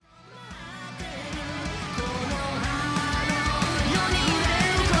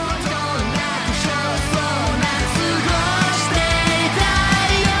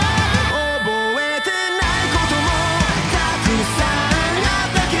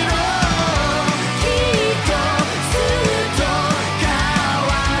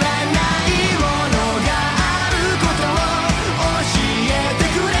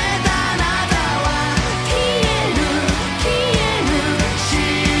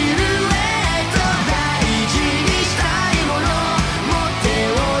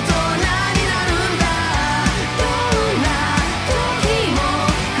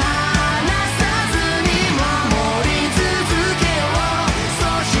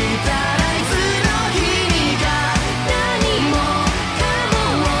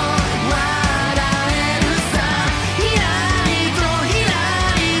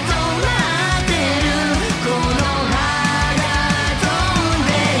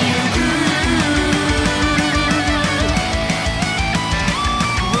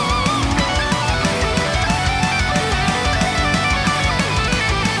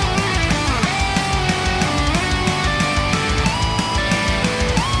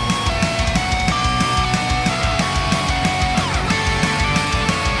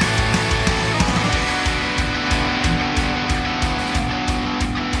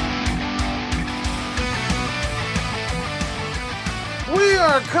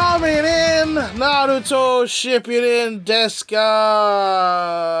are coming in. Naruto Shippuden desu ka?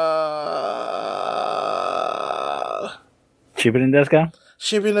 Shippuden desu ka?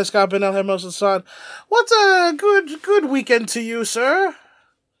 Shippuden desu ka, Benel Hermosa-san. What's a good weekend to you, sir?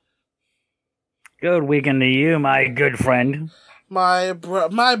 Good weekend to you, my good friend. My brother.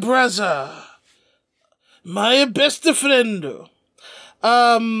 My best friend. Me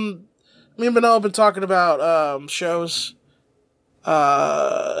and Benel have been talking about shows.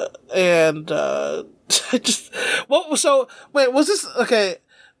 And I just wait, was this okay?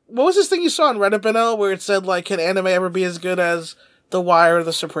 What was this thing you saw on Reddit, Benel, where it said like, can anime ever be as good as The Wire or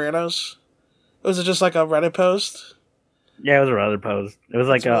The Sopranos? Was it just like a Reddit post? Yeah, it was a Reddit post. It was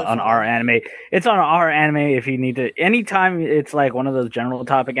like really on our anime. It's on our anime if you need to. Anytime it's like one of those general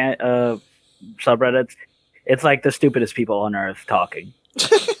topic subreddits, it's like the stupidest people on earth talking.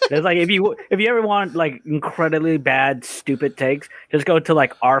 There's like if you ever want like incredibly bad stupid takes, just go to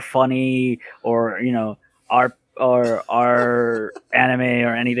like our funny or our anime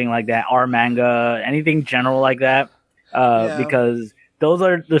or anything like that, our manga, anything general like that, because those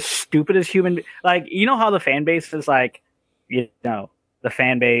are the stupidest human. Like how the fan base is like, the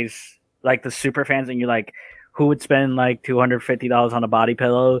fan base like the super fans, and you're like, who would spend like $250 on a body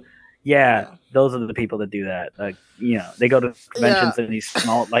pillow? Yeah, those are the people that do that. Like, they go to conventions and they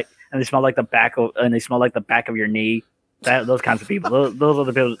smell like the back of your knee. Those kinds of people. Those are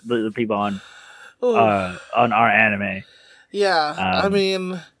the people on our anime. Yeah, I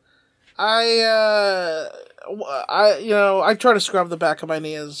mean, I try to scrub the back of my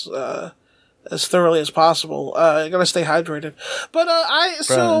knee as thoroughly as possible. I gotta stay hydrated. But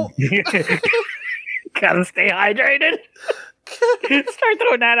gotta stay hydrated. Start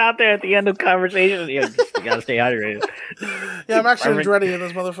throwing that out there at the end of conversation. You gotta stay hydrated. Yeah, I'm actually dreading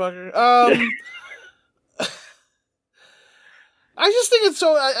this motherfucker. I just think it's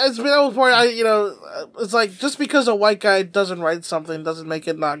so. It's been able to point. It's like just because a white guy doesn't write something doesn't make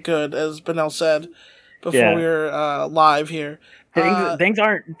it not good, as Benel said before we were live here. Things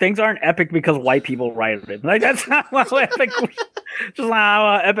aren't epic because white people write it. Like that's not how epic. Just not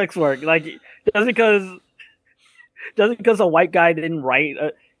how epics work. Like just because a white guy didn't write,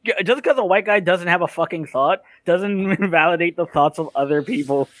 just because a white guy doesn't have a fucking thought, doesn't invalidate the thoughts of other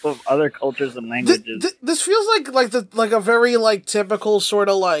people of other cultures and languages. This feels like a very like typical sort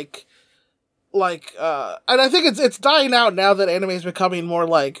of and I think it's dying out now that anime is becoming more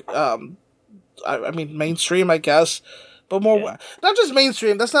like I mean mainstream, I guess, but more not just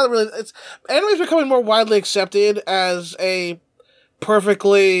mainstream. That's not really. It's anime is becoming more widely accepted as a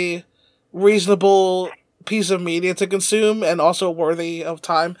perfectly reasonable piece of media to consume and also worthy of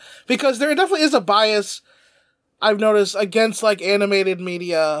time, because there definitely is a bias I've noticed against like animated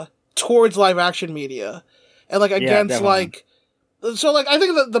media towards live action media, and like against I think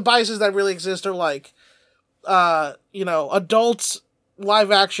the biases that really exist are like adults live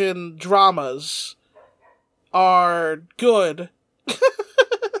action dramas are good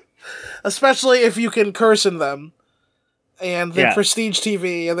especially if you can curse in them, and they're prestige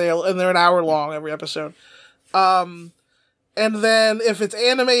TV and they're an hour long every episode. And then if it's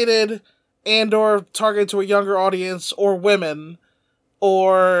animated and or targeted to a younger audience or women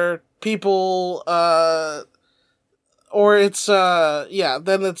or people, or it's,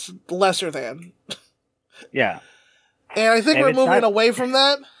 then it's lesser than. Yeah. And I think we're moving away from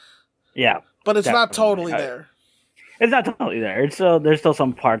that. Yeah. But it's not totally there. It's not totally there. There's still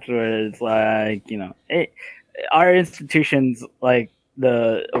some parts where it's like, our institutions, like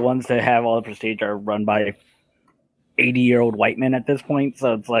the ones that have all the prestige, are run by 80-year-old white men at this point,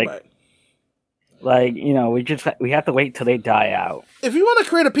 so it's like, we have to wait till they die out. If you want to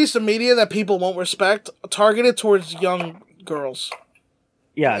create a piece of media that people won't respect, target it towards young girls.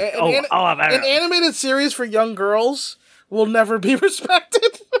 Yeah, an animated series for young girls will never be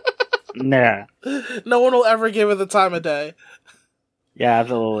respected. Nah, no one will ever give it the time of day. Yeah,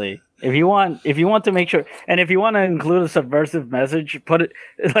 absolutely. If you want to make sure, and if you want to include a subversive message, put it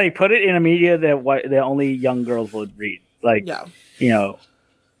in a media that only young girls would read. Because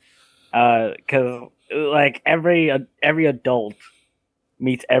like every adult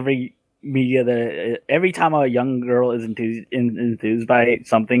meets every media that every time a young girl is enthused by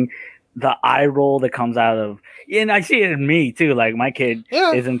something, the eye roll that comes out of, and I see it in me too. Like my kid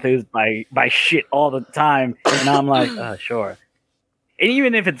is enthused by shit all the time, and I'm like, sure. And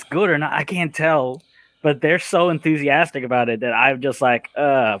even if it's good or not, I can't tell. But they're so enthusiastic about it that I'm just like,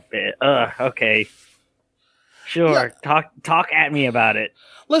 okay, sure, talk at me about it.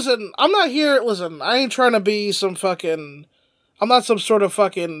 Listen, I'm not here. Listen, I ain't trying to be some fucking. I'm not some sort of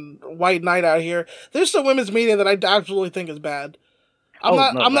fucking white knight out here. There's some women's media that I absolutely think is bad. I'm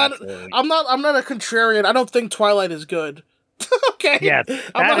not. no, I'm not. absolutely. I'm not a contrarian. I don't think Twilight is good. Okay. Yeah,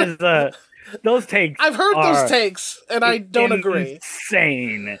 those takes. I've heard those takes, and I don't agree.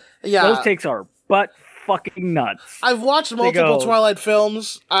 Insane. Yeah, those takes are butt fucking nuts. I've watched multiple Twilight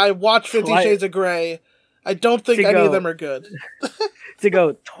films. I watched 50 Shades of Grey. I don't think any of them are good. To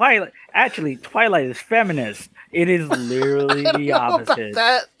go Twilight. Actually, Twilight is feminist. It is literally the opposite.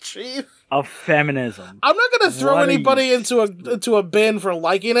 That, Chief. Of feminism. I'm not gonna throw anybody into a bin for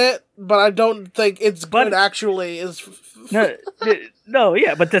liking it, but I don't think it's good. Actually, is no,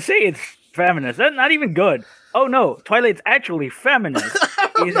 yeah, but to say it's feminist, that's not even good. Oh no, Twilight's actually feminist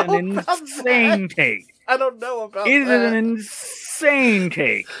is an insane take. I don't know about that. It is an insane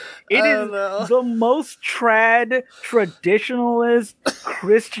take. It is the most traditionalist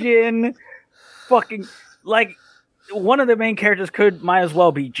Christian fucking like. One of the main characters might as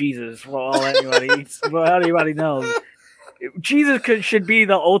well be Jesus. For all anybody knows, Jesus should be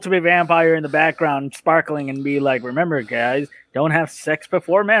the ultimate vampire in the background, sparkling, and be like, "Remember, guys, don't have sex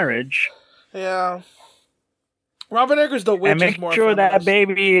before marriage." Yeah. Robin Egger's the witch. And make sure that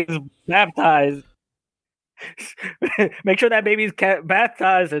baby is baptized. Make sure that baby is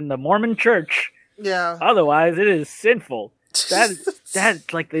baptized in the Mormon Church. Yeah. Otherwise, it is sinful.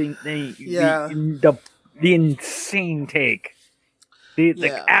 That's like the insane take.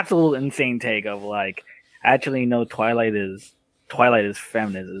 The absolute insane take of like, actually, no, Twilight is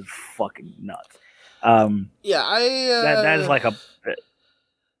feminist is fucking nuts. That is like a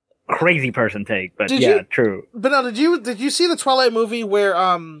crazy person take, but true. But now, did you see the Twilight movie where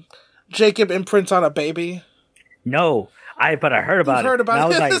Jacob imprints on a baby? No, but I heard about it.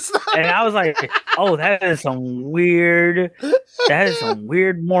 And I was like, oh, that is some weird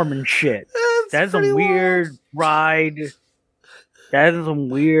Mormon shit. That is some weird ride. That is some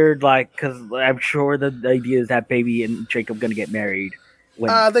weird, like, because I'm sure the idea is that baby and Jacob gonna get married.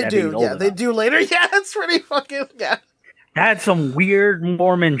 When they do, yeah, they do later. Yeah, it's pretty fucking, yeah. That's some weird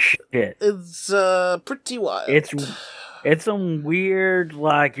Mormon shit. It's pretty wild. It's some weird,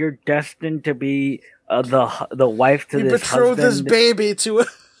 like, you're destined to be the wife to this husband. You betrothed this baby to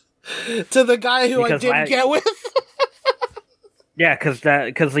the guy who I didn't get with. Yeah, because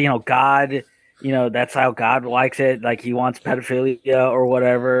God, that's how God likes it. Like, he wants pedophilia or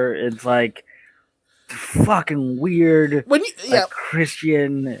whatever. It's like fucking weird.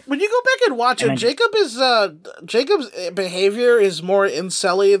 Christian. When you go back and watch it, Jacob's behavior is more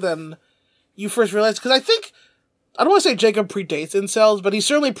incel-y than you first realized. Because I don't want to say Jacob predates incels, but he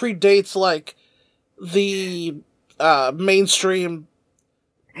certainly predates like the mainstream.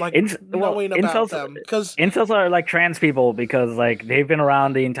 Like knowing about them, because incels are like trans people because like they've been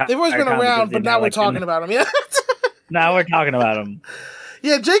around the entire. They've always been around, but now we're talking about them. Yeah, now we're talking about them.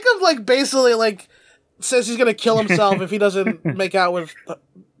 Yeah, Jacob like basically like says he's gonna kill himself if he doesn't make out with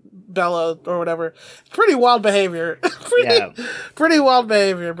Bella or whatever. Pretty wild behavior. Pretty wild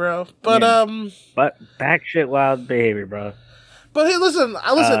behavior, bro. But but batshit wild behavior, bro. But hey, listen.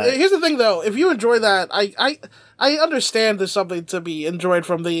 Here's the thing, though. If you enjoy that, I understand there's something to be enjoyed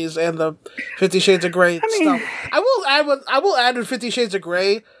from these and the 50 Shades of Grey stuff. I will add with 50 Shades of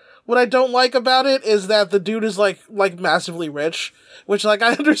Grey. What I don't like about it is that the dude is like massively rich, which like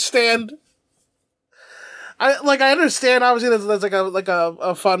I understand. I understand. Obviously, that's like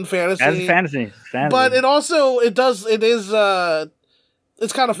a fun fantasy. That's fantasy. But it also it's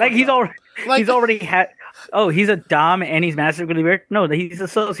kind of like he's already had. Oh, he's a dom and he's massively rich? No, he's a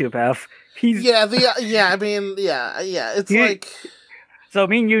sociopath. It's like. So,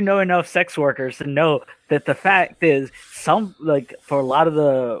 you know enough sex workers to know that the fact is, for a lot of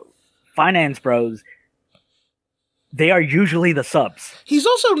the finance bros, they are usually the subs. He's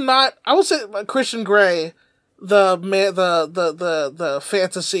also not. I will say, Christian Grey, the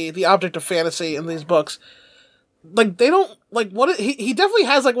fantasy, the object of fantasy in these books. Like they don't like what he definitely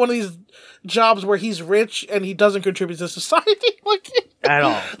has like one of these jobs where he's rich and he doesn't contribute to society like at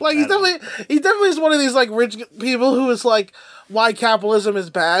all. Like he definitely is one of these like rich people who is like why capitalism is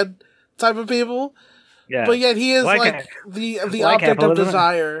bad type of people. Yeah, but yet he is the object of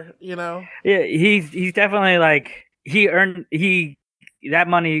desire. Yeah, he's definitely like he got that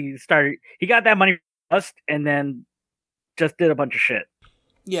money first and then just did a bunch of shit.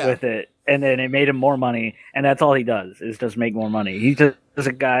 Yeah. With it, and then it made him more money, and that's all he does is just make more money. He's just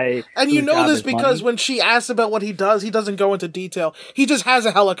a guy, and you know this because when she asks about what he does, he doesn't go into detail. He just has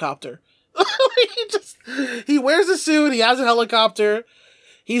a helicopter. he wears a suit. He has a helicopter.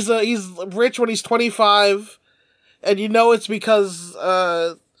 He's rich when he's 25, and you know it's because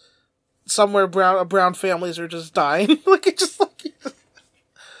somewhere brown families are just dying.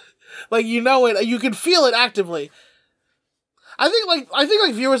 You know it. You can feel it actively. I think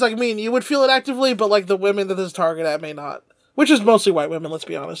like viewers like me and you would feel it actively, but like the women that this is targeted at may not. Which is mostly white women, let's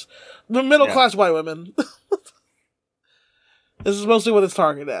be honest. The middle class white women. This is mostly what it's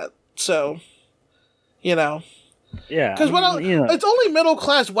targeted at. So, you know. Yeah. Because it's only middle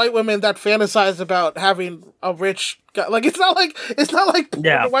class white women that fantasize about having a rich guy. Like it's not like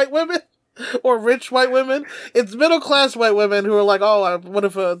poor white women or rich white women. It's middle class white women who are like, oh,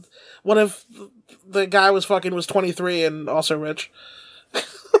 what if the guy was 23 and also rich?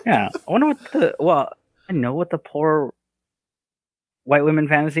 Yeah, I wonder I know what the poor white women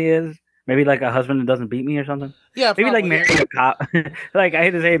fantasy is. Maybe like a husband that doesn't beat me or something. Yeah, maybe like marrying a cop. Like I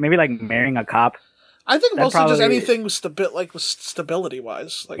hate to say, maybe like marrying a cop. I think mostly just anything with stability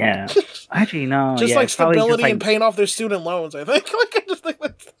wise. Like, yeah, actually no. Just like stability and paying off their student loans. I think. Like I just think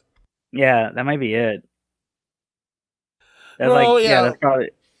that's... Yeah, that might be it. That's that's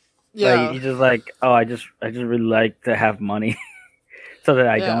probably. Yeah, like, you just like, oh, I just really like to have money, so that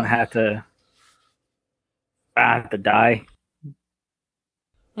I don't have to. I have to die.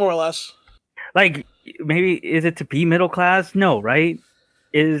 More or less. Like, maybe, is it to be middle class? No, right?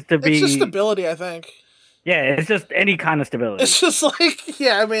 It's just stability, I think. Yeah, it's just any kind of stability. It's just like,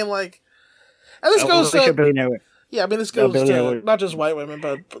 I mean, like... And this goes to... Yeah, I mean, this goes to not just white women,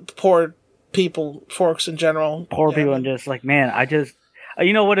 but poor people, folks in general. Poor people, and just like, man, I just...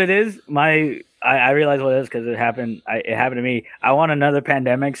 You know what it is? I realize what it is because it happened. It happened to me. I want another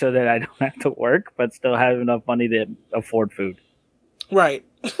pandemic so that I don't have to work, but still have enough money to afford food. Right.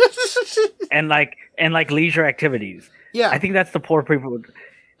 and like leisure activities. Yeah, I think that's the poor people.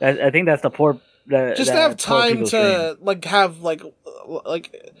 I think that's the poor. Just to have time to like have like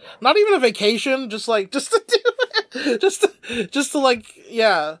not even a vacation, just to do just to like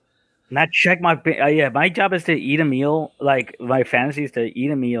Not check my my job is to eat a meal. Like my fantasy is to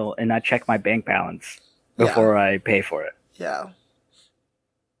eat a meal and not check my bank balance before I pay for it. Yeah.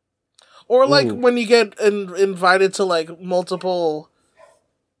 Or like when you get invited to like multiple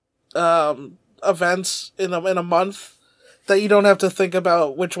events in a month that you don't have to think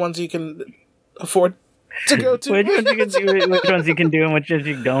about which ones you can afford to go to. Which ones you can do and which ones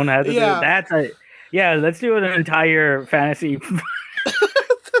you don't have to do. Let's do an entire fantasy.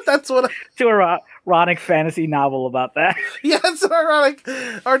 That's what erotic fantasy novel about that. Yeah, it's ironic.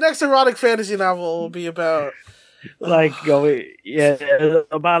 Our next erotic fantasy novel will be about like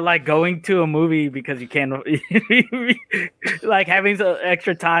about like going to a movie because you can't like having some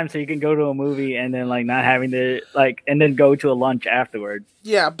extra time so you can go to a movie and then like not having to like and then go to a lunch afterwards.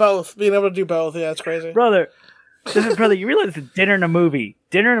 Yeah, both. Being able to do both. Yeah, it's crazy. Brother, you realize that dinner in a movie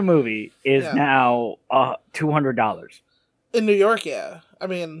is now $200. In New York, yeah. I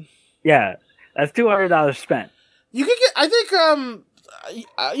mean, yeah, that's $200 spent. You could get, I think,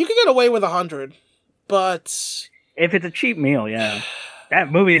 you could get away with 100, but if it's a cheap meal,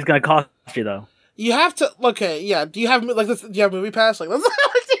 that movie is gonna cost you though. You have to. Okay, yeah. Do you have Do you have Movie Pass? Like,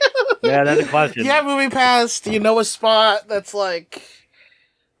 yeah, that's a question. Do you have Movie Pass? Do you know a spot that's like?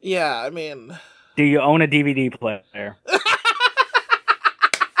 Yeah, I mean. Do you own a DVD player?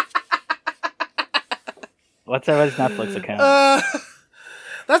 What's everybody's Netflix account?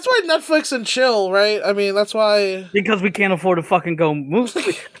 That's why Netflix and chill, right? I mean, that's why because we can't afford to fucking go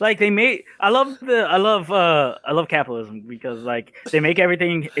movie. Like they made. I love capitalism because like they make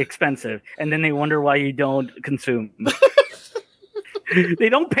everything expensive, and then they wonder why you don't consume. They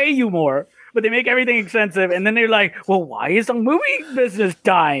don't pay you more, but they make everything expensive, and then they're like, "Well, why is the movie business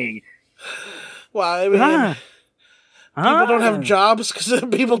dying?" Well, I mean, people don't have jobs because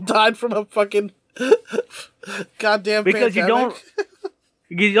people died from a fucking goddamn because pandemic.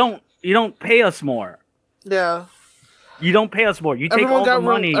 you don't pay us more. Yeah. You don't pay us more. You take all the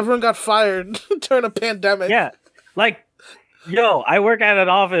money. Everyone got fired during a pandemic. Yeah. Like, I work at an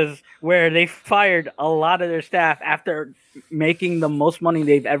office where they fired a lot of their staff after making the most money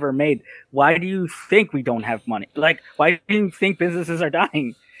they've ever made. Why do you think we don't have money? Like, why do you think businesses are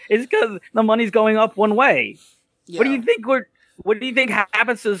dying? It's because the money's going up one way. Yeah. What do you think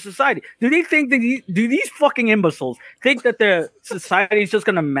happens to society? Do they think that do these fucking imbeciles think that the society is just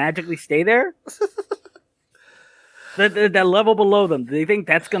going to magically stay there? that level below them, do they think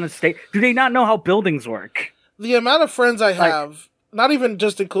that's going to stay? Do they not know how buildings work? The amount of friends I have, not even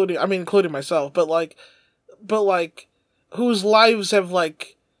just including myself, but whose lives have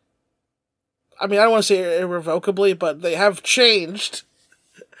like, I mean, I don't want to say irrevocably, but they have changed.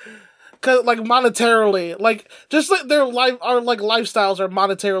 Cause like monetarily, like just like their lifestyles are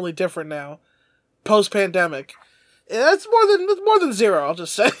monetarily different now, post pandemic. It's more than zero. I'll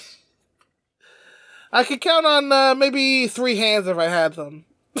just say. I could count on maybe 3 hands if I had them.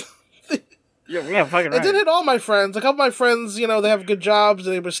 Yeah, fucking right. It didn't hit all my friends. A couple of my friends, they have good jobs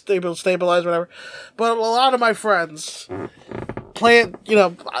and they were able to stabilize, whatever. But a lot of my friends,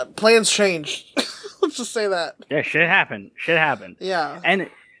 plans changed. Let's just say that. Yeah, shit happened. Yeah.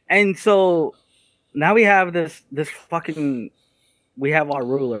 And so now we have this fucking. We have our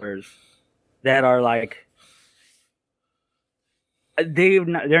rulers that are like.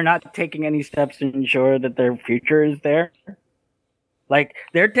 They're not taking any steps to ensure that their future is there. Like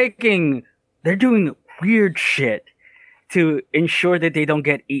they're doing weird shit to ensure that they don't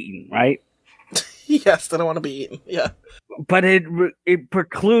get eaten, right? Yes, they don't want to be eaten. Yeah, but it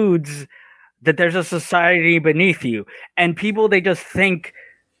precludes that there's a society beneath you, and people they just think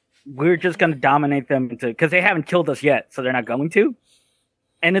we're just gonna dominate them because they haven't killed us yet, so they're not going to.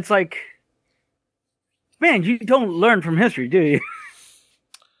 And it's like, man, you don't learn from history, do you?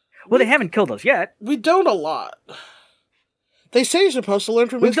 Well, they haven't killed us yet. We don't a lot. They say you're supposed to learn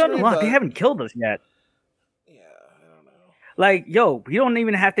from history. We've done a lot. They haven't killed us yet. Yeah, I don't know. Like, yo, we don't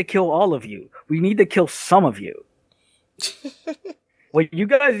even have to kill all of you. We need to kill some of you. What you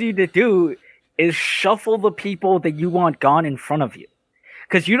guys need to do is shuffle the people that you want gone in front of you.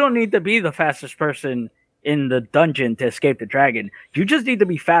 Because you don't need to be the fastest person in the dungeon to escape the dragon. You just need to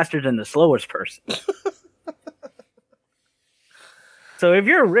be faster than the slowest person. So if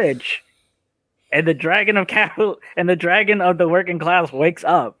you're rich, and the dragon of capital and the dragon of the working class wakes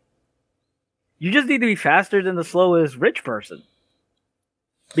up, you just need to be faster than the slowest rich person.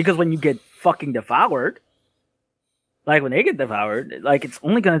 Because when you get fucking devoured, like when they get devoured, like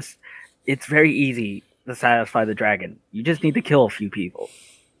it's very easy to satisfy the dragon. You just need to kill a few people.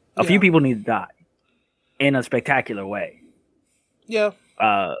 A few people need to die in a spectacular way. Yeah.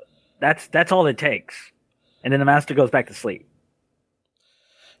 That's all it takes. And then the master goes back to sleep.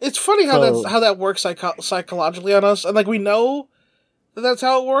 It's funny how that works psychologically on us, and like we know that that's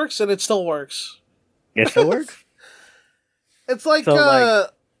how it works, and it still works. It still works. It's like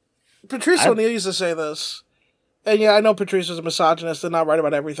Patrice O'Neal used to say this, and yeah, I know Patrice was a misogynist and not right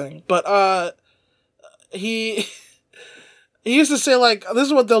about everything, but he used to say like this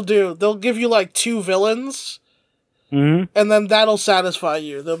is what they'll do: they'll give you like two villains, and then that'll satisfy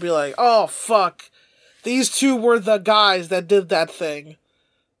you. They'll be like, "Oh fuck, these two were the guys that did that thing."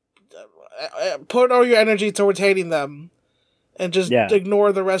 Put all your energy towards hating them, and just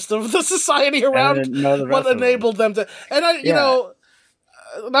ignore the rest of the society around what enabled them to. And you know,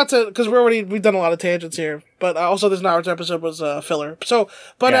 not to because we've done a lot of tangents here, but also this Naruto episode was filler. So,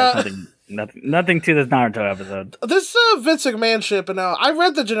 but nothing to this Naruto episode. This Vince McMahon ship, and I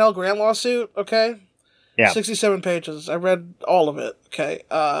read the Janelle Grant lawsuit. Okay, 67 pages. I read all of it. Okay,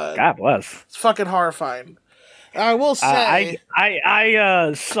 God bless. It's fucking horrifying. I will say,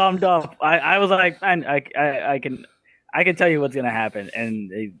 I summed up. I was like, man, I can tell you what's gonna happen,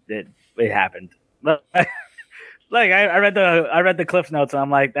 and it happened. Like I read the Cliff Notes, and I'm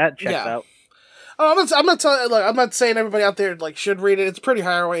like, that checks out. Oh, I'm not saying everybody out there like should read it. It's pretty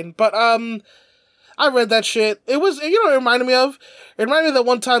harrowing, but I read that shit. It was, you know what it reminded me of? It reminded me of that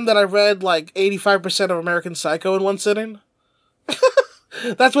one time that I read like 85% of American Psycho in one sitting.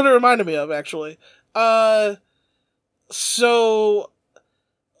 That's what it reminded me of, actually. So,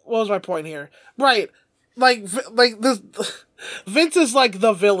 what was my point here? Right, like this, Vince is like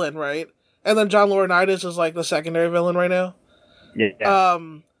the villain, right? And then John Laurinaitis is like the secondary villain right now. Yeah.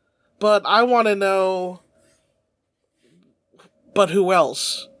 But I want to know. But who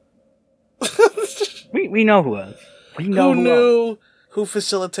else? we know who else. We know who knew. Who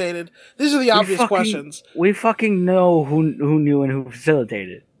facilitated? These are the obvious questions. We fucking know who knew and who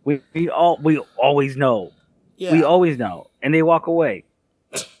facilitated. We always know. Yeah. We always know, and they walk away.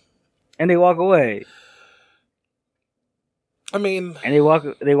 I mean, and they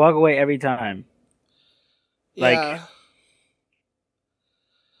walk away every time. Like, yeah.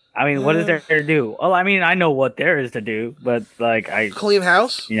 I mean, what is there to do? Well, I mean, I know what there is to do, but like, clean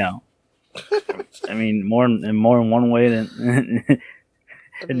house. You know, I mean, more in one way than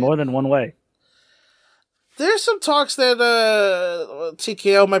more than one way. There's some talks that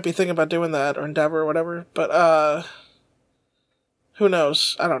TKO might be thinking about doing that, or Endeavor or whatever, but who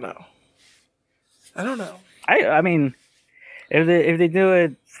knows? I don't know. I mean, if they do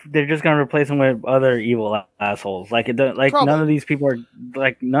it, they're just gonna replace them with other evil assholes. Like none of these people are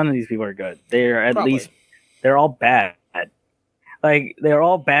good. They're they're all bad. Like they're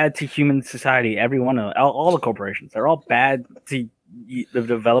all bad to human society. All the corporations, they're all bad to the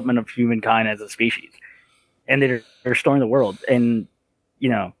development of humankind as a species. And they're restoring the world, and you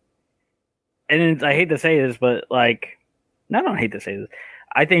know, and I hate to say this, but like, no, I don't hate to say this.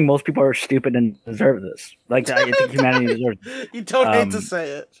 I think most people are stupid and deserve this. Like, I think humanity deserves it. You don't hate to say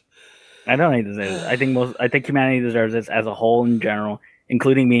it. I don't think deserves it. I think humanity deserves this as a whole in general,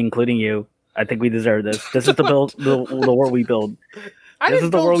 including me, including you. I think we deserve this. This is the world we build. I This didn't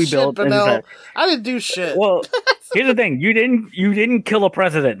is the build world we shit, built. Benel. I didn't do shit. Well, here's the thing: you didn't kill a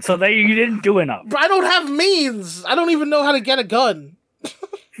president, so you didn't do enough. But I don't have means. I don't even know how to get a gun.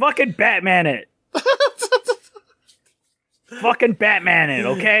 Fucking Batman it. Fucking Batman it,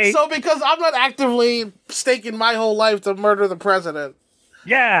 okay? So because I'm not actively staking my whole life to murder the president.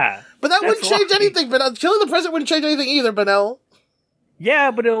 Yeah. But that wouldn't change anything, Benel. Killing the president wouldn't change anything either, Benel.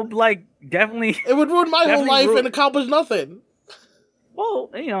 Yeah, but it'll, like, definitely... It would ruin my whole life and accomplish nothing. Well,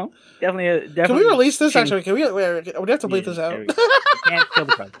 you know, definitely... Can we release this? Actually, we have to bleep this out. You can't kill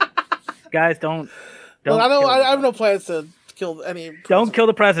the president. Guys, don't I have no plans to kill any president. Don't kill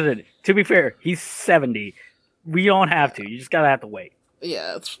the president. To be fair, he's 70. We don't have to. You just gotta have to wait.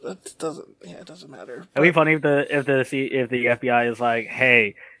 Yeah, it doesn't matter. It'd be funny if the FBI is like,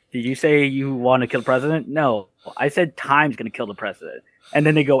 "Hey, did you say you want to kill the president?" No, I said time's gonna kill the president, and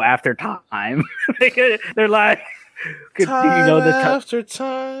then they go after time. They're like, "Do you know this after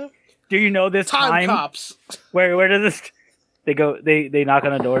time? Do you know this time?" Cops. Where does this? They go. They knock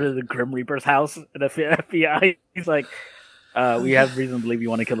on the door to the Grim Reaper's house, and the FBI he's like, "We have reason to believe you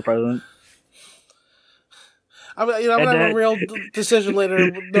want to kill the president." I'm gonna have a real decision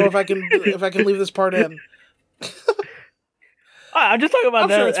later. Know if I can leave this part in. I'm just talking about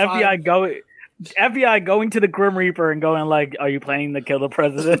the FBI FBI going to the Grim Reaper and going like, "Are you planning to kill the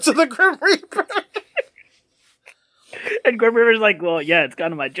president?" To the Grim Reaper. And Grim Reaper's like, "Well, yeah, it's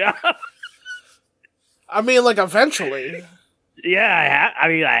kind of my job." I mean, like eventually. Yeah,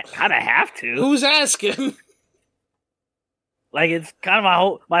 I kind of have to. Who's asking? Like it's kind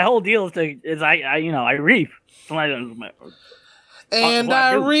of my whole deal is I reap. And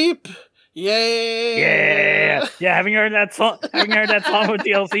I reap. Yeah. Having heard that song with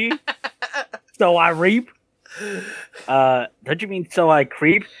DLC. So I reap. Don't you mean so I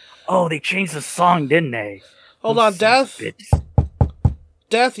creep? Oh, they changed the song, didn't they? Hold on, Death.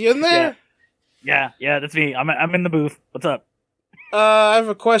 Death, you in there? Yeah, that's me. I'm in the booth. What's up? I have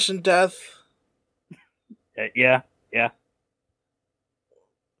a question, Death. Yeah.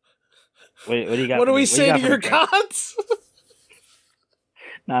 What do you got? What do we say to your gods?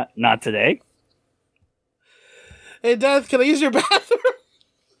 Not today. Hey, Death, can I use your bathroom?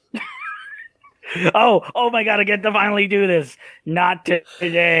 Oh my God! I get to finally do this. Not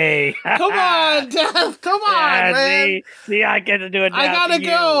today. Come on, Death. Come on, man. See, I get to do it now. I gotta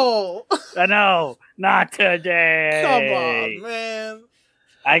go. I know. Not today. Come on, man.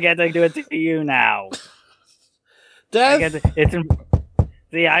 I get to do it to you now. Death.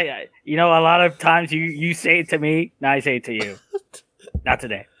 See, a lot of times you say it to me, now I say it to you. Not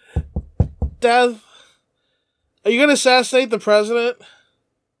today. Death, are you going to assassinate the president?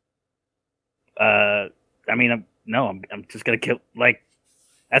 No, I'm just going to kill, like,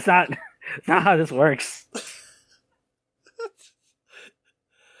 that's not how this works.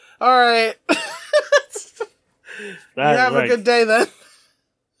 All right. You have a good day then.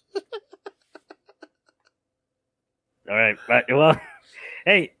 All right, well,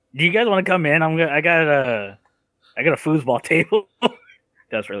 hey, do you guys want to come in? I got a foosball table.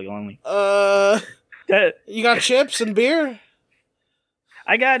 That's really lonely. You got chips and beer?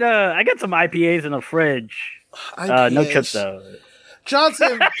 I got some IPAs in the fridge. IPAs. No chips though.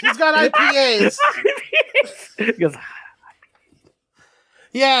 Johnson, he's got IPAs. He goes,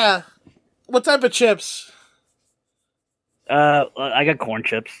 yeah. What type of chips? I got corn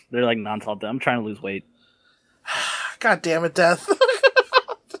chips. They're like non-salted. I'm trying to lose weight. God damn it, Death.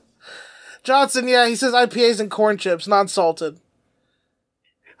 Johnson, yeah, he says IPAs and corn chips, non-salted.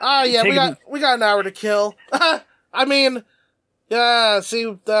 Yeah, we got an hour to kill. I mean, yeah,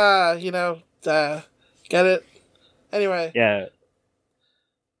 see, get it? Anyway. Yeah.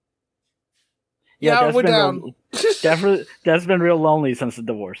 Yeah, we're down. That's been real lonely since the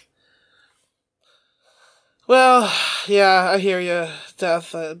divorce. Well, yeah, I hear you,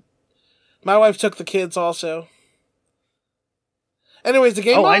 Death. My wife took the kids also. Anyways, the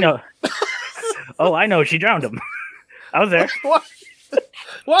game. Oh, I know. I know. She drowned him. I was there.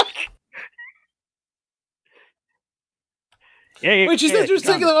 What? Yeah. Wait, she said she was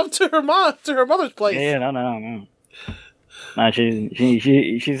taking them up to her mother's place. Yeah, no. No,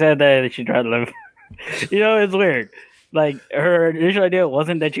 she said that she tried to live. It's weird. Like her initial idea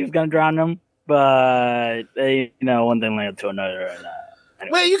wasn't that she was gonna drown him, but one thing led to another. And,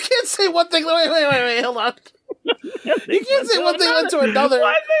 anyway. Wait, you can't say one thing. Wait, hold on. You can't say one thing led to another.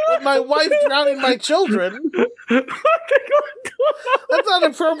 With my wife drowning my children. That's not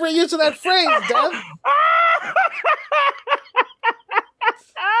appropriate use of that phrase, Dev.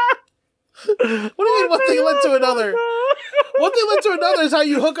 What do you mean one thing led to another? One thing led to another is how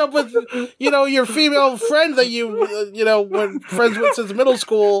you hook up with, your female friend that you were friends with since middle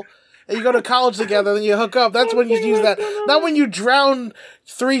school, and you go to college together, and you hook up. That's when you use that. Not when you drown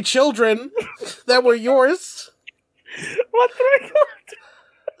 3 children that were yours. What 3?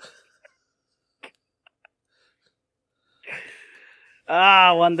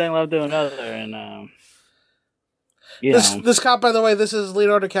 One thing led to another, and This cop, by the way, this is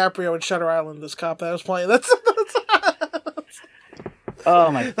Leonardo DiCaprio in Shutter Island. This cop that I was playing.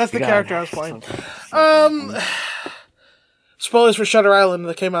 Oh my! That's the character I was playing. Spoilers for Shutter Island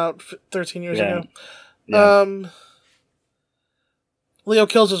that came out 13 years ago. Yeah. Leo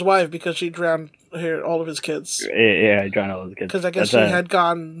kills his wife because she drowned all of his kids. Yeah, drowned all of his kids. Because I guess she had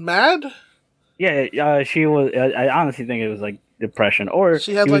gone mad. Yeah, she was. I honestly think it was like depression, or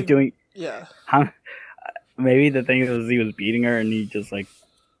she had he was doing. Yeah. Maybe the thing was he was beating her, and he just like.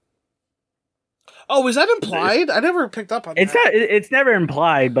 Oh, is that implied? I never picked up on that. It's never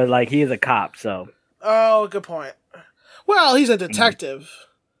implied, but like he is a cop, so. Oh, good point. Well, he's a detective.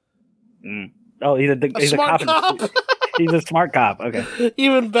 Mm. Oh, he's a smart cop. He's a smart cop. Okay.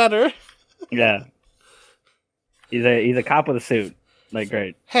 Even better. Yeah. He's a cop with a suit. Like,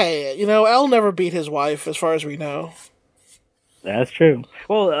 great. Hey, Elle never beat his wife, as far as we know. That's true.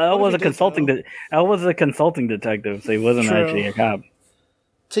 Well, Elle was a consulting detective, so he wasn't actually a cop.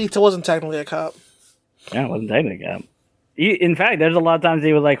 Tito wasn't technically a cop. Yeah, wasn't technically a cop. In fact, there's a lot of times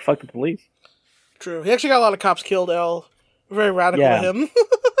he was like, fuck the police. True. He actually got a lot of cops killed, Elle. Very radical of him.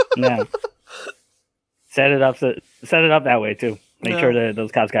 Yeah. Set it up that way, too. Make sure that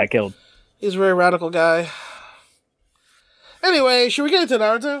those cops got killed. He's a very radical guy. Anyway, should we get into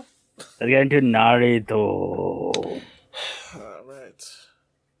Naruto? Let's get into Naruto. Alright.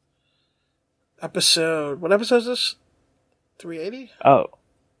 What episode is this? 380? Oh.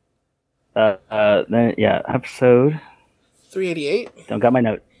 Then, yeah, episode 388. Don't got my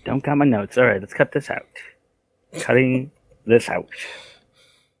notes. All right, let's cut this out. Cutting this out.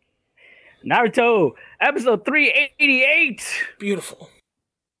 Naruto, episode 388. Beautiful.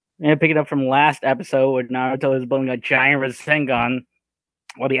 And picking up from last episode where Naruto is building a giant Rasengan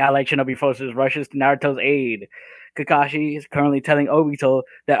while the allied shinobi forces rushes to Naruto's aid. Kakashi is currently telling Obito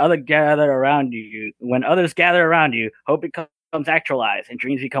that when others gather around you, hope becomes actualized and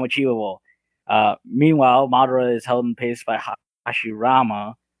dreams become achievable. Meanwhile, Madara is held in pace by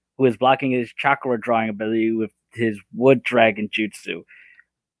Hashirama, who is blocking his chakra drawing ability with his wood dragon jutsu.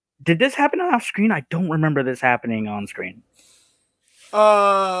 Did this happen off screen? I don't remember this happening on screen.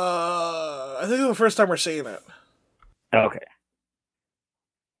 I think it's the first time we're seeing it. Okay.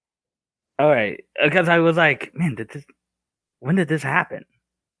 All right, because I was like, man, when did this happen?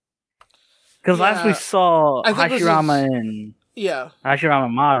 Because last we saw Hashirama and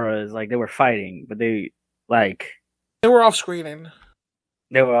Madara is like they were fighting, but they were off screening.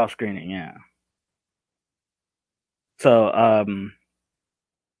 They were off screening, yeah. So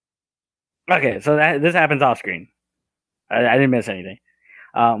okay, so this happens off screen. I didn't miss anything.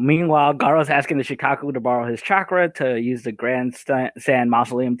 Meanwhile, Gaara's asking the Shikaku to borrow his chakra to use the Grand Sand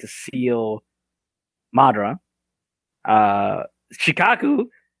Mausoleum to seal Madara. Shikaku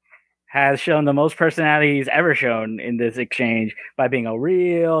has shown the most personality he's ever shown in this exchange by being a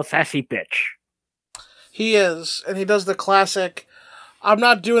real sassy bitch. He is, and he does the classic, I'm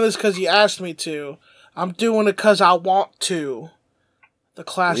not doing this because you asked me to. I'm doing it because I want to. The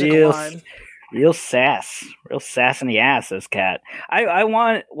classic line. Real sass in the ass, this cat. I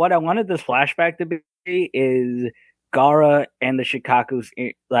wanted this flashback to be is Gaara and the Shikaku's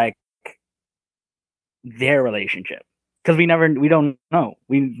like their relationship, because we've never known.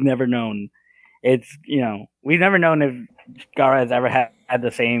 It's we've never known if Gaara has ever had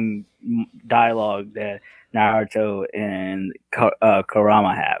the same dialogue that Naruto and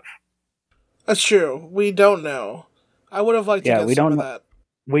Kurama have. That's true. We don't know. I would have liked to get some of that.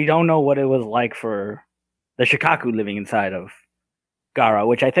 We don't know what it was like for the Shikaku living inside of Gaara,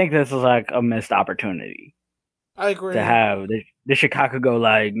 which I think this is like a missed opportunity. I agree. To have the Shikaku go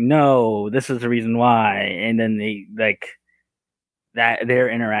like, no, this is the reason why, and then they their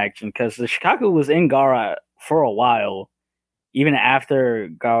interaction, because the Shikaku was in Gaara for a while, even after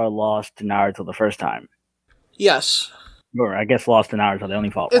Gaara lost to Naruto the first time. Yes. Or I guess lost to Naruto, they only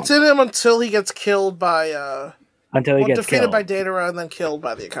fought once. In him until he gets killed by defeated by Deidara and then killed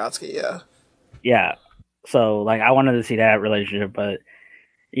by the Akatsuki, yeah. Yeah. So I wanted to see that relationship, but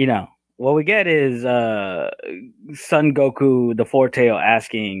what we get is Son Goku the Four-Tail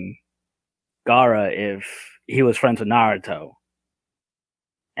asking Gaara if he was friends with Naruto.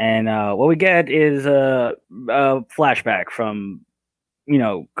 And what we get is a flashback from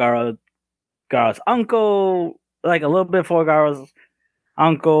Gaara Gaara's uncle, like a little bit before Gaara's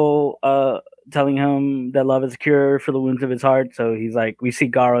uncle telling him that love is a cure for the wounds of his heart. So he's like, we see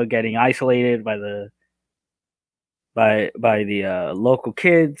Gaara getting isolated by the local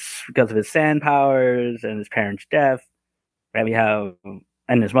kids because of his sand powers and his parents' death. And we have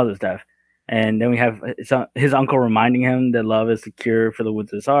and his mother's death. And then we have his uncle reminding him that love is the cure for the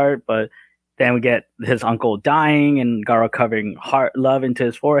wounds of his heart. But then we get his uncle dying and Gaara covering love into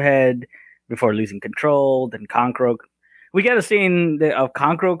his forehead before losing control. Then Kankuro. We get a scene of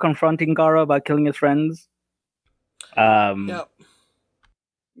Kankuro confronting Gaara about killing his friends. Yep.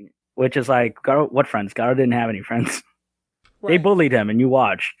 Which is like, Gaara, what friends? Gaara didn't have any friends. Right. They bullied him and you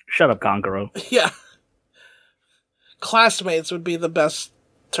watched. Shut up, Kankuro. Yeah. Classmates would be the best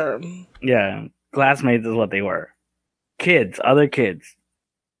term. Yeah. Classmates is what they were. Kids. Other kids.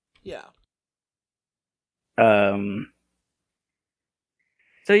 Yeah.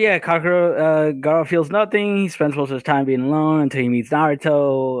 So yeah, Gaara feels nothing. He spends most of his time being alone until he meets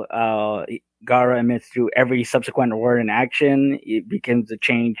Naruto. Gaara admits through every subsequent word and action, it begins to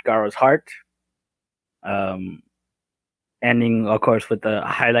change Gaara's heart. Ending, of course, with the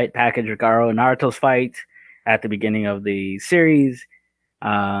highlight package of Gaara and Naruto's fight at the beginning of the series.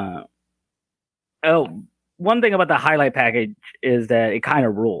 One thing about the highlight package is that it kind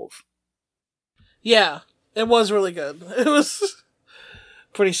of rules. Yeah, it was really good. It was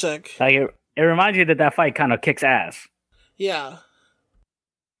pretty sick. Like it reminds you that fight kind of kicks ass. Yeah.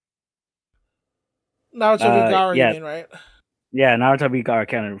 Naruto v. Gaara, you mean, right? Yeah, Naruto v. Gaara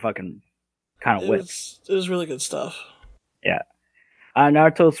kind of whips. It was really good stuff. Yeah.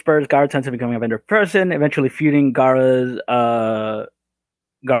 Naruto spurs Gaara into becoming a better person, eventually feuding Gaara's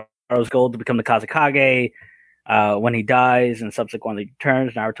goal to become the Kazekage. When he dies and subsequently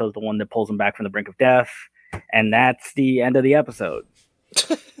returns, Naruto is the one that pulls him back from the brink of death. And that's the end of the episode.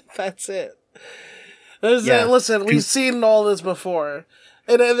 That's it. Listen, we've seen all this before.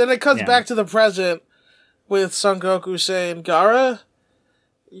 And then it comes back to the present with Son Goku saying, Gaara,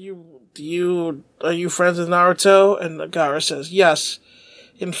 are you friends with Naruto? And Gaara says, yes.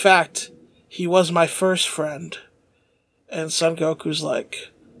 In fact, he was my first friend. And Son Goku's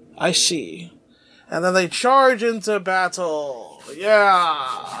like, I see. And then they charge into battle.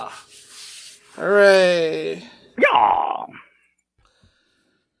 Yeah. Hooray. Yeah.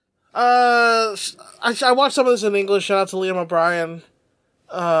 I watched some of this in English. Shout out to Liam O'Brien,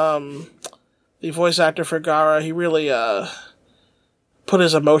 the voice actor for Gaara. He really put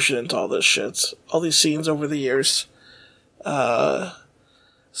his emotion into all this shit, all these scenes over the years. So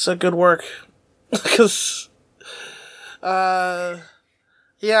good work, because we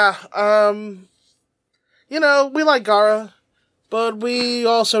like Gaara, but we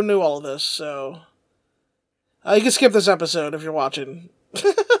also knew all of this, so you can skip this episode if you're watching.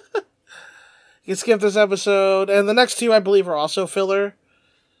 You can skip this episode, and the next two, I believe, are also filler.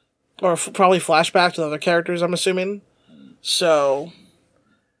 Or probably flashback to other characters, I'm assuming. So,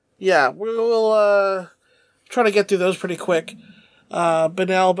 yeah, we'll try to get through those pretty quick.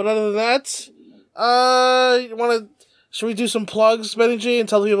 But other than that, should we do some plugs, Benny G, and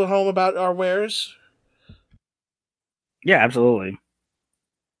tell people at home about our wares? Yeah, absolutely.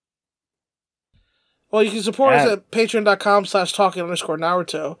 Well, you can support us at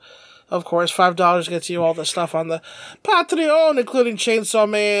patreon.com/talking_Naruto. Of course, $5 gets you all the stuff on the Patreon, including Chainsaw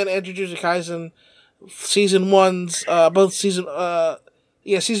Man and Jujutsu Kaisen season 1's,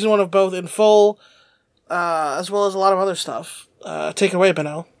 season 1 of both in full, as well as a lot of other stuff. Take it away,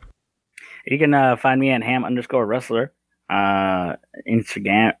 Benno. You can find me at ham_wrestler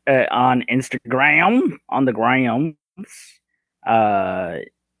Instagram on Instagram on the grams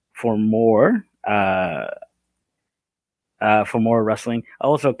for more wrestling.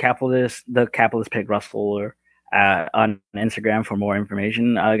 Also, the Capitalist Pig Wrestler on Instagram for more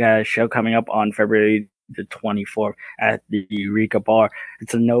information. I got a show coming up on February the 24th at the Eureka Bar.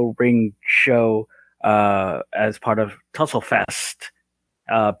 It's a no-ring show as part of Tussle Fest.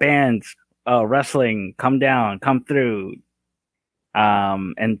 Bands, wrestling, come down, come through,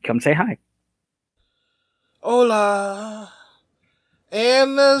 and come say hi. Hola.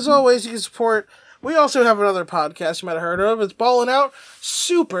 And as always, you can support... We also have another podcast you might have heard of. It's Ballin' Out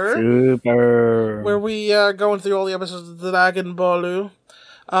Super. Where we are going through all the episodes of Dragon Ball.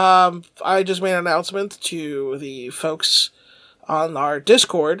 I just made an announcement to the folks on our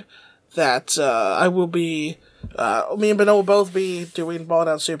Discord that I will be... me and Beno will both be doing Ballin'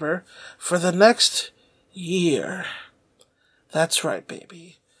 Out Super for the next year. That's right,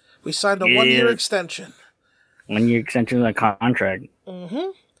 baby. We signed a 1-year extension. 1-year extension of the contract.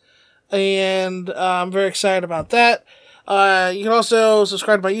 Mm-hmm. And I'm very excited about that. You can also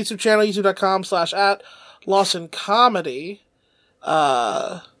subscribe to my YouTube channel, youtube.com/@LawsonComedy.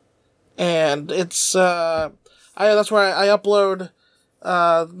 And it's, that's where I upload,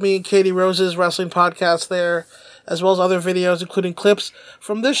 me and Katie Rose's wrestling podcast there, as well as other videos, including clips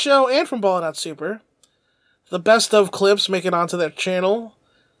from this show and from Ballin' Out Super. The best of clips make it onto their channel.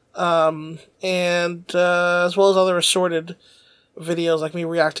 And as well as other assorted videos like me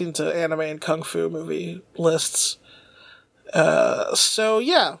reacting to anime and kung fu movie lists. So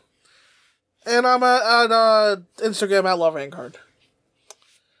yeah. And I'm on Instagram at LoveVanguard.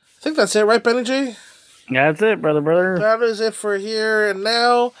 I think that's it, right, Benny G? Yeah, that's it, brother. That is it for here and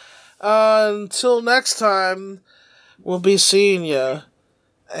now. Until next time, we'll be seeing you.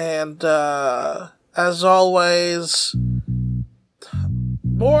 And as always,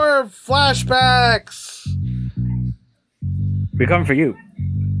 more flashbacks. We come for you.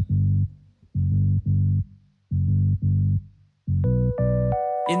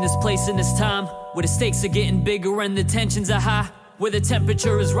 In this place, in this time, where the stakes are getting bigger and the tensions are high, where the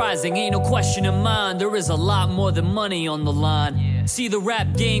temperature is rising, ain't no question in mind, there is a lot more than money on the line. See, the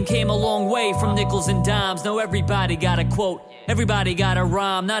rap game came a long way from nickels and dimes. Now everybody got a quote, everybody got a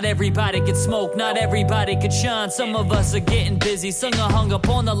rhyme. Not everybody could smoke, not everybody could shine. Some of us are getting busy, some are hung up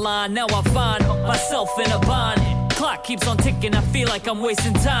on the line. Now I find myself in a bind. Clock keeps on ticking, I feel like I'm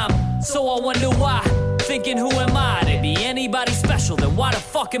wasting time. So I wonder why, thinking who am I to be anybody special? Then why the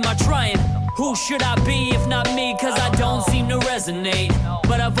fuck am I trying? Who should I be if not me? Cause I don't seem to resonate.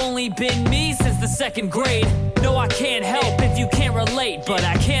 But I've only been me since the 2nd grade. No, I can't help if you can't relate, but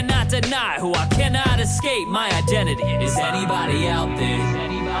I cannot deny who I cannot escape. My identity. Is anybody out there?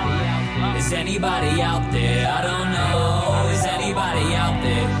 Is anybody out there? I don't know. Is anybody out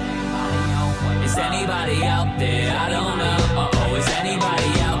there? Is anybody out there? I don't know. Uh-oh, is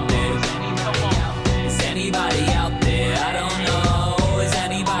anybody out there? Is anybody out there? I don't know. Is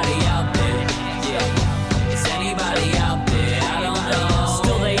anybody out there? Yeah. Is anybody out there? I don't know.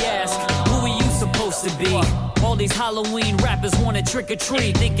 Still they ask, who are you supposed to be? All these Halloween rappers wanna trick or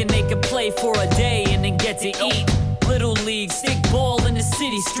treat, thinking they could play for a day and then get to eat. Little league, stick ball in the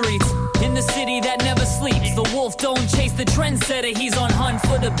city streets, in the city that never sleeps. The wolf don't chase the trendsetter, he's on hunt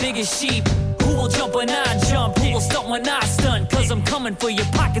for the biggest sheep. Who will jump when I jump? Who will stunt when I stunt? Cause I'm coming for your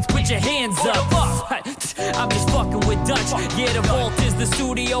pockets, put your hands up. I'm just fucking with Dutch. Yeah, the vault is the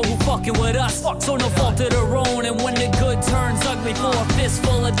studio who fucking with us. So no fault of their own. And when the good turns ugly for a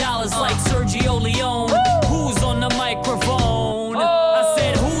fistful of dollars like Sergio Leone. Who's on the microphone? I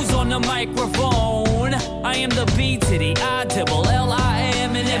said who's on the microphone? I am the B to the I double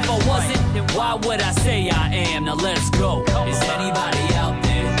L-I-M. And if I wasn't, then why would I say I am? Now let's go. Is anybody out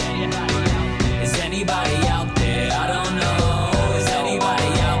there? Is anybody out there? I don't know. Is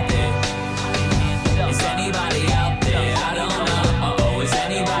anybody out there? Is anybody out there? I don't know. Uh-oh, is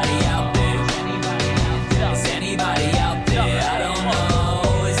anybody out there? Is anybody out there? I don't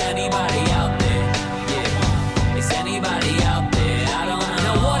know. Is anybody out there? Yeah. Is anybody out there? I don't know.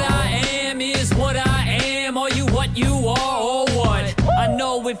 Now what I am is what I am. Are you what you are or what? I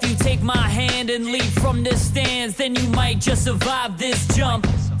know if you take my hand and leave from the stands, then you might just survive this jump.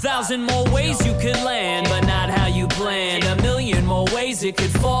 1,000 more ways you could land, but not how you planned. 1,000,000 more ways it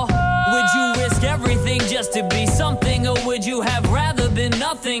could fall. Would you risk everything just to be something, or would you have rather been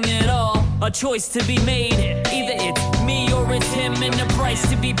nothing at all? A choice to be made, either it's me or it's him, and the price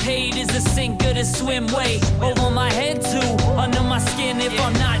to be paid is the sink or the swim way. Over my head too, under my skin. If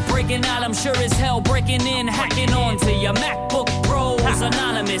I'm not breaking out, I'm sure as hell breaking in, hacking onto your MacBook Pros.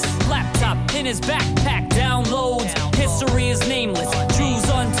 Anonymous laptop in his backpack downloads. History is nameless.